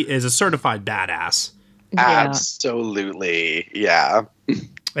movie, is a certified badass. Yeah. Absolutely, yeah.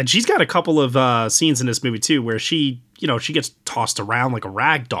 And she's got a couple of scenes in this movie too, where she gets tossed around like a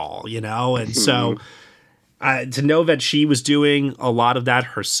rag doll, you know, and so to know that she was doing a lot of that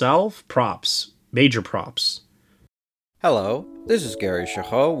herself, props, major props. Hello, this is Gary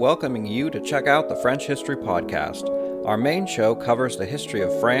Chahot welcoming you to check out the French History Podcast. Our main show covers the history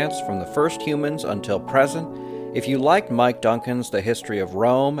of France from the first humans until present. If you liked Mike Duncan's The History of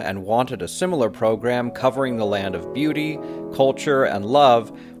Rome and wanted a similar program covering the land of beauty, culture, and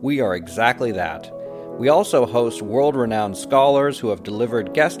love, we are exactly that. We also host world-renowned scholars who have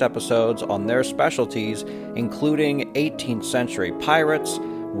delivered guest episodes on their specialties, including 18th century pirates,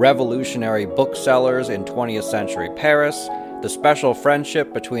 revolutionary booksellers in 20th century Paris, the special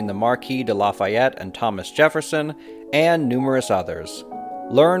friendship between the Marquis de Lafayette and Thomas Jefferson, and numerous others.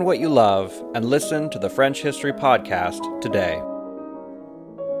 Learn what you love and listen to the French History Podcast today.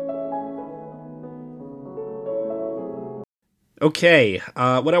 Okay,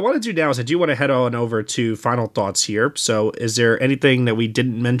 what I want to do now is I do want to head on over to final thoughts here. So is there anything that we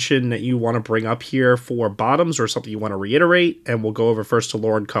didn't mention that you want to bring up here for Bottoms, or something you want to reiterate? And we'll go over first to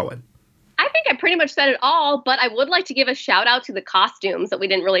Lauren Cohen. I think I pretty much said it all, but I would like to give a shout out to the costumes that we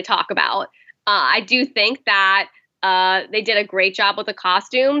didn't really talk about. I do think that They did a great job with the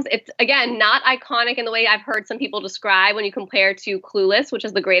costumes. It's, again, not iconic in the way I've heard some people describe when you compare to Clueless, which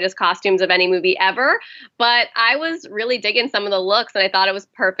is the greatest costumes of any movie ever. But I was really digging some of the looks, and I thought it was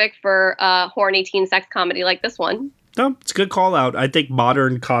perfect for a horny teen sex comedy like this one. No, it's a good call out. I think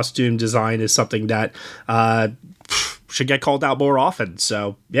modern costume design is something that should get called out more often.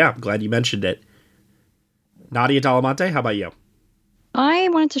 So, yeah, I'm glad you mentioned it. Nadia Delamonte, how about you? I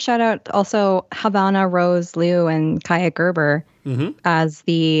wanted to shout out also Havana, Rose, Liu, and Kaya Gerber as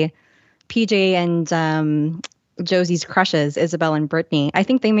the PJ and Josie's crushes, Isabel and Brittany. I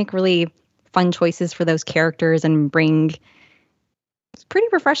think they make really fun choices for those characters and bring pretty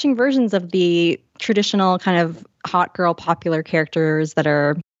refreshing versions of the traditional kind of hot girl popular characters that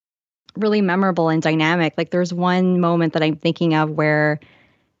are really memorable and dynamic. Like there's one moment that I'm thinking of where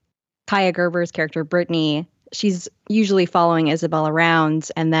Kaya Gerber's character, Brittany, she's usually following Isabel around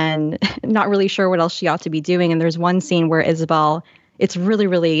and then not really sure what else she ought to be doing. And there's one scene where Isabel, it's really,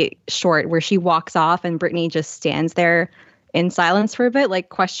 really short, where she walks off and Brittany just stands there in silence for a bit, like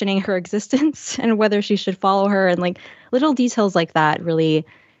questioning her existence and whether she should follow her. And like little details like that really,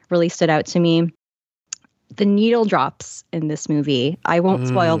 really stood out to me. The needle drops in this movie, I won't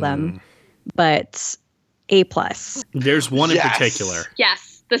spoil them, but A+. There's one in particular.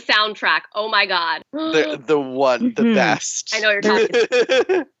 Yes, the soundtrack. Oh my God. the best. I know you're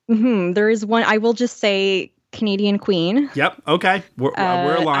talking. There is one, I will just say, Canadian Queen. Yep. Okay. We're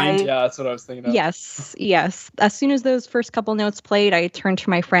aligned. Yeah, that's what I was thinking of. Yes. As soon as those first couple notes played, I turned to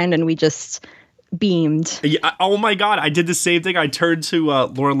my friend and we just beamed. Yeah, oh my God. I did the same thing. I turned to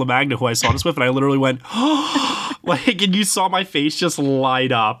Lauren LaMagna, who I saw this with, and I literally went, oh, like, and you saw my face just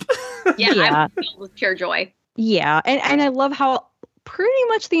light up. Yeah. I was filled with pure joy. Yeah. And I love how pretty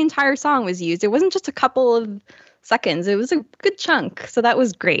much the entire song was used. It wasn't just a couple of seconds. It was a good chunk. So that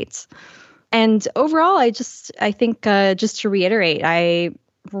was great. And overall, I think just to reiterate, I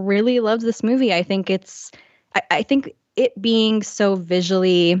really loved this movie. I think I think it being so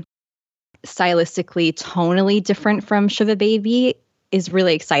visually, stylistically, tonally different from Shiva Baby is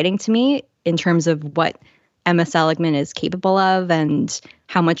really exciting to me in terms of what Emma Seligman is capable of and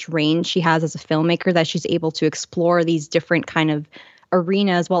how much range she has as a filmmaker, that she's able to explore these different kind of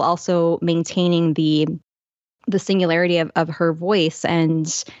arenas while also maintaining the singularity of her voice.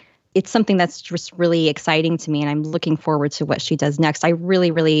 And it's something that's just really exciting to me, and I'm looking forward to what she does next.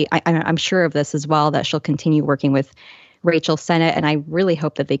 I'm sure of this as well, that she'll continue working with Rachel Sennett, and I really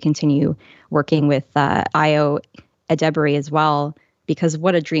hope that they continue working with Ayo Edebiri as well, because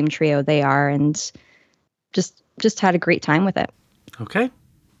what a dream trio they are, and just had a great time with it. Okay,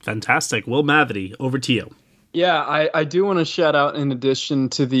 fantastic. Will Mavity, over to you. Yeah, I do want to shout out, in addition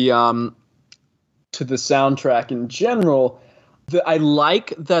to the soundtrack in general, I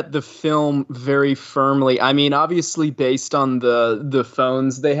like that the film very firmly, I mean, obviously based on the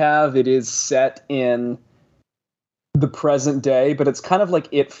phones they have, it is set in the present day, but it's kind of like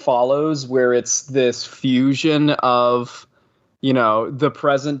It Follows, where it's this fusion of, you know, the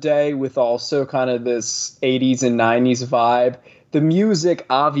present day with also kind of this 80s and 90s vibe. The music,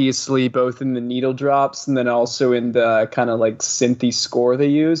 obviously, both in the needle drops and then also in the kind of like synthy score they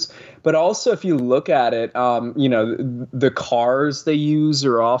use. But also, if you look at it, you know, the cars they use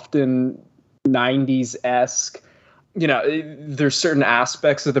are often 90s-esque. You know, there's certain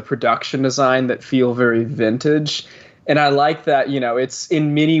aspects of the production design that feel very vintage. And I like that, you know, it's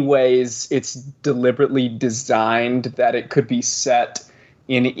in many ways, it's deliberately designed that it could be set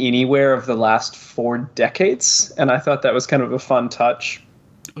in anywhere of the last 4 decades. And I thought that was kind of a fun touch.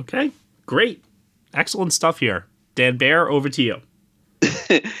 Okay, great. Excellent stuff here. Dan Baer, over to you.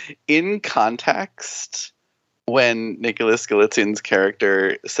 In context, when Nicholas Galitzin's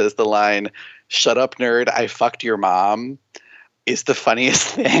character says the line, "Shut up, nerd, I fucked your mom," is the funniest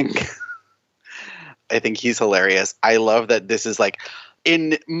thing. I think he's hilarious. I love that this is like,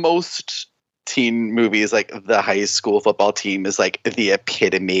 in most teen movies, like the high school football team is like the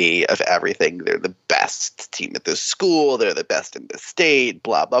epitome of everything. They're the best team at the school. They're the best in the state,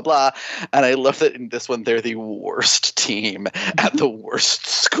 blah, blah, blah. And I love that in this one, they're the worst team at the worst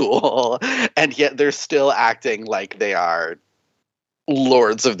school. And yet they're still acting like they are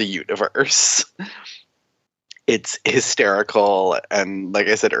lords of the universe. It's hysterical. And like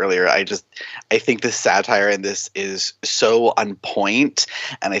I said earlier, I think the satire in this is so on point.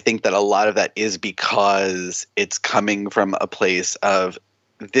 And I think that a lot of that is because it's coming from a place of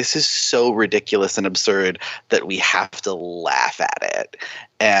this is so ridiculous and absurd that we have to laugh at it.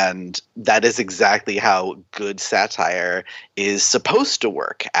 And that is exactly how good satire is supposed to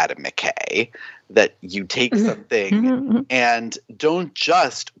work, Adam McKay. That you take something and don't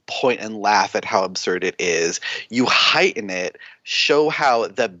just point and laugh at how absurd it is. You heighten it, show how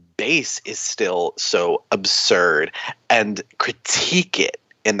the base is still so absurd, and critique it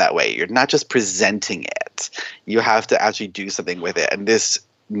in that way. You're not just presenting it. You have to actually do something with it. And this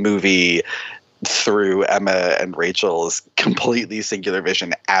movie, through Emma and Rachel's completely singular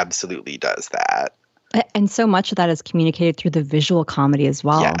vision, absolutely does that. And so much of that is communicated through the visual comedy as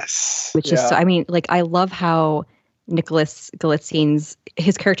well. Yes. Which is, so, I mean, like, I love how Nicholas Galitzin's,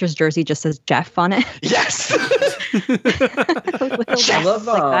 his character's jersey just says Jeff on it. Yes. I love,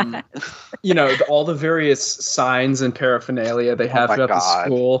 all the various signs and paraphernalia they have throughout the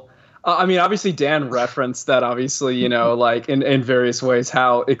school. I mean, obviously, Dan referenced that, obviously, like in various ways,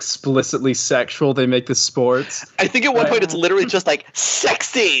 how explicitly sexual they make the sports. I think at one point it's literally just like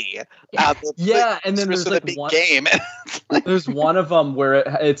sexy. And then there's like big game. There's one of them where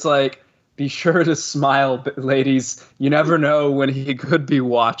it's like, be sure to smile, ladies. You never know when he could be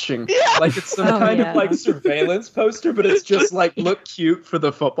watching. Yeah. Like it's some kind of like surveillance poster, but it's just like look cute for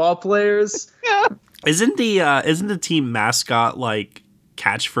the football players. Yeah. Isn't the team mascot like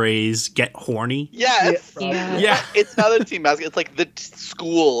catchphrase "Get horny"? Yes. Yeah. It's not a team mascot. It's like the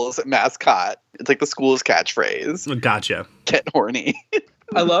school's mascot. It's like the school's catchphrase. Gotcha. Get horny.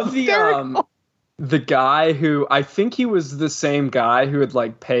 I love the guy who, I think he was the same guy who had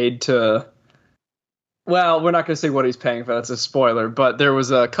like paid to, well, we're not going to say what he's paying for. That's a spoiler, but there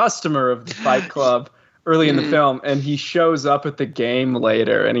was a customer of the Fight Club early in the film, and he shows up at the game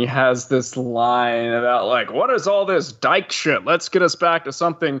later, and he has this line about like, what is all this dyke shit? Let's get us back to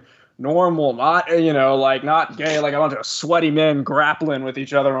something normal, not, like not gay, like a bunch of sweaty men grappling with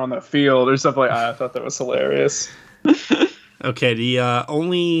each other on the field or stuff like that. I thought that was hilarious. Okay, the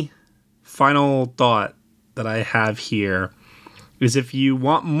only final thought that I have here is if you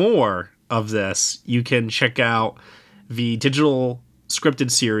want more of this, you can check out the digital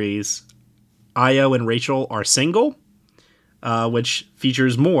scripted series Io and Rachel Are Single, which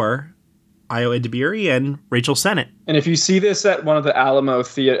features more Io Edebiri and Rachel Sennett. And if you see this at one of the Alamo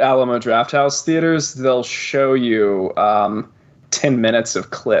Drafthouse theaters, they'll show you 10 minutes of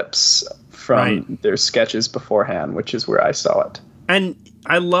clips from their sketches beforehand, which is where I saw it. And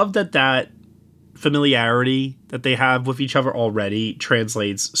I love that familiarity that they have with each other already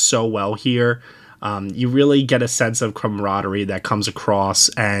translates so well here. You really get a sense of camaraderie that comes across,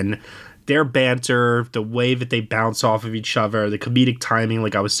 and their banter, the way that they bounce off of each other, the comedic timing,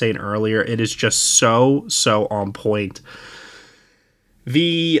 like I was saying earlier, it is just so on point.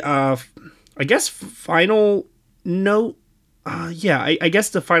 The, I guess, final note, I guess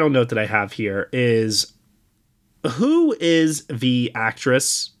the final note that I have here is, who is the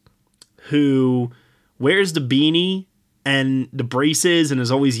actress who wears the beanie and the braces and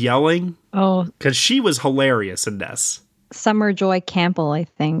is always yelling? Oh. Because she was hilarious in this. Summer Joy Campbell, I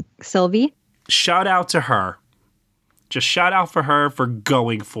think. Sylvie? Shout out to her. Just shout out for her for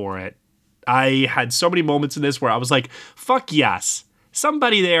going for it. I had so many moments in this where I was like, fuck yes.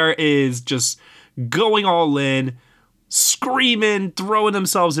 Somebody there is just going all in, screaming, throwing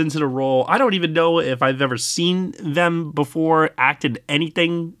themselves into the role. I don't even know if I've ever seen them before acted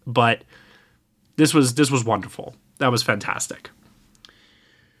anything, but this was wonderful. That was fantastic.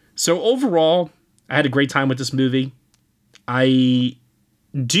 So overall, I had a great time with this movie. I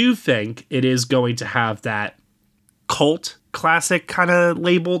do think it is going to have that cult classic kind of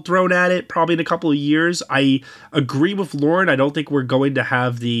label thrown at it probably in a couple of years. I agree with Lauren. I don't think we're going to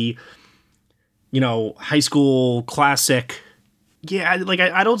have the, high school classic. Yeah,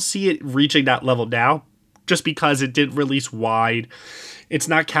 I don't see it reaching that level now just because it didn't release wide. It's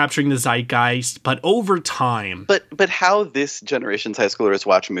not capturing the zeitgeist, but over time. But how this generation's high schoolers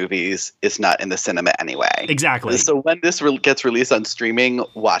watch movies is not in the cinema anyway. Exactly. So when this gets released on streaming,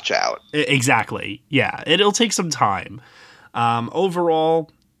 watch out. Exactly. Yeah, it'll take some time. Overall,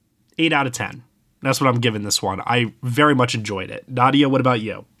 8 out of 10. That's what I'm giving this one. I very much enjoyed it. Nadia, what about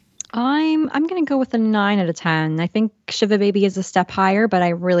you? I'm going to go with a 9 out of 10. I think Shiva Baby is a step higher, but I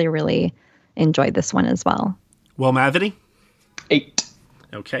really, really enjoyed this one as well. Well, Mavity? 8.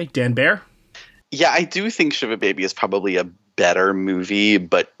 Okay. Dan Bear? Yeah, I do think Shiva Baby is probably a better movie,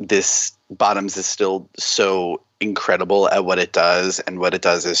 but this Bottoms is still so incredible at what it does, and what it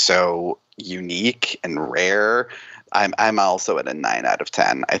does is so unique and rare. I'm also at a 9 out of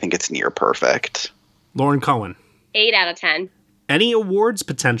 10. I think it's near perfect. Lauren Cohen? 8 out of 10. Any awards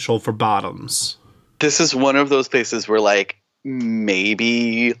potential for Bottoms? This is one of those places where, like,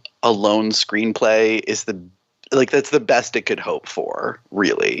 maybe a lone screenplay is that's the best it could hope for,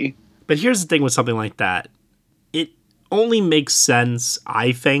 really. But here's the thing with something like that. It only makes sense,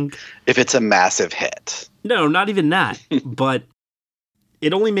 I think, if it's a massive hit. No, not even that. But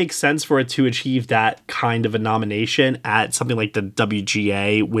it only makes sense for it to achieve that kind of a nomination at something like the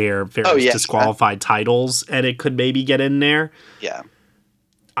WGA, where there's disqualified titles, and it could maybe get in there. Yeah.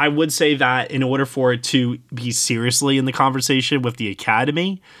 I would say that in order for it to be seriously in the conversation with the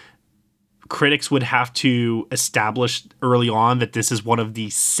Academy, critics would have to establish early on that this is one of the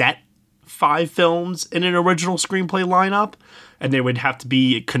set 5 films in an original screenplay lineup, and there would have to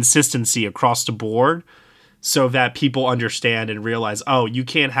be consistency across the board so that people understand and realize, oh, you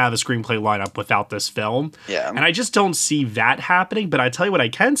can't have a screenplay lineup without this film. Yeah. And I just don't see that happening, but I tell you what I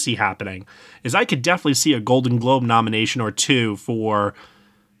can see happening is I could definitely see a Golden Globe nomination or 2 for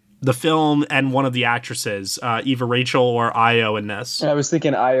the film and one of the actresses, either Rachel or Io in this. I was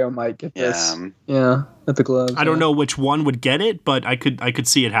thinking Io might get this. Yeah, at the Globes. I don't know which one would get it, but I could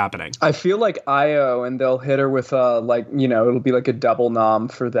see it happening. I feel like Io, and they'll hit her with it'll be like a double nom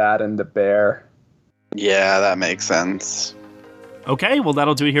for that and The Bear. Yeah, that makes sense. Okay, well,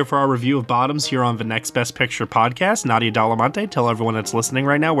 that'll do it here for our review of Bottoms here on the Next Best Picture podcast. Nadia Dalamonte, tell everyone that's listening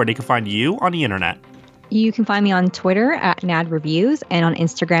right now where they can find you on the internet. You can find me on Twitter at NadReviews and on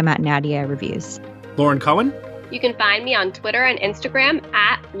Instagram at Nadia Reviews. Lauren Cohen? You can find me on Twitter and Instagram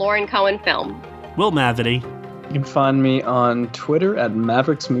at Lauren Cohen Film. Will Mavity? You can find me on Twitter at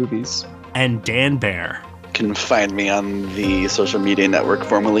Mavericks Movies. And Dan Baer? You can find me on the social media network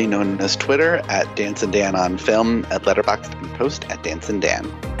formerly known as Twitter at Dance and Dan on Film, at Letterboxd and Post at Dance and Dan.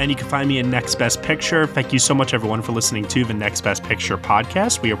 And you can find me at Next Best Picture. Thank you so much, everyone, for listening to the Next Best Picture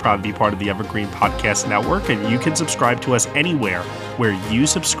podcast. We are proud to be part of the Evergreen Podcast Network, and you can subscribe to us anywhere where you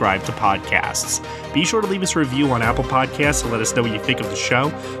subscribe to podcasts. Be sure to leave us a review on Apple Podcasts and let us know what you think of the show.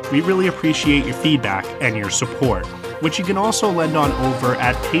 We really appreciate your feedback and your support, which you can also lend on over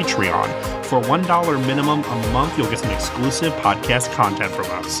at Patreon. For $1 minimum a month, you'll get some exclusive podcast content from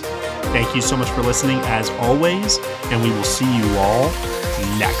us. Thank you so much for listening, as always, and we will see you all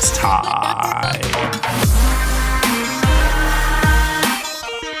next time.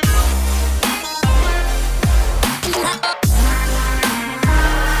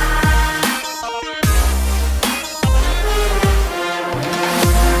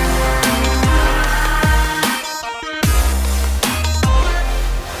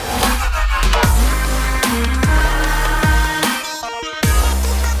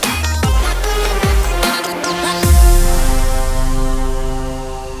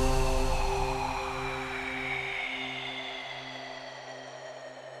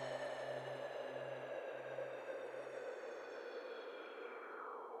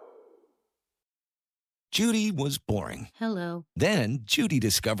 Judy was boring. Hello. Then Judy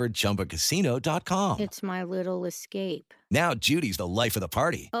discovered ChumbaCasino.com. It's my little escape. Now Judy's the life of the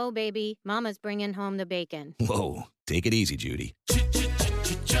party. Oh, baby, mama's bringing home the bacon. Whoa, take it easy, Judy.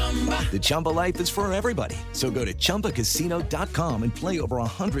 The Chumba life is for everybody. So go to ChumbaCasino.com and play over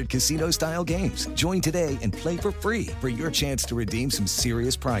 100 casino-style games. Join today and play for free for your chance to redeem some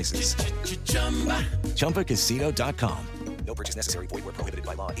serious prizes. ChumbaCasino.com. No purchase necessary. Void where prohibited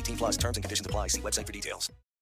by law. 18+ terms and conditions apply. See website for details.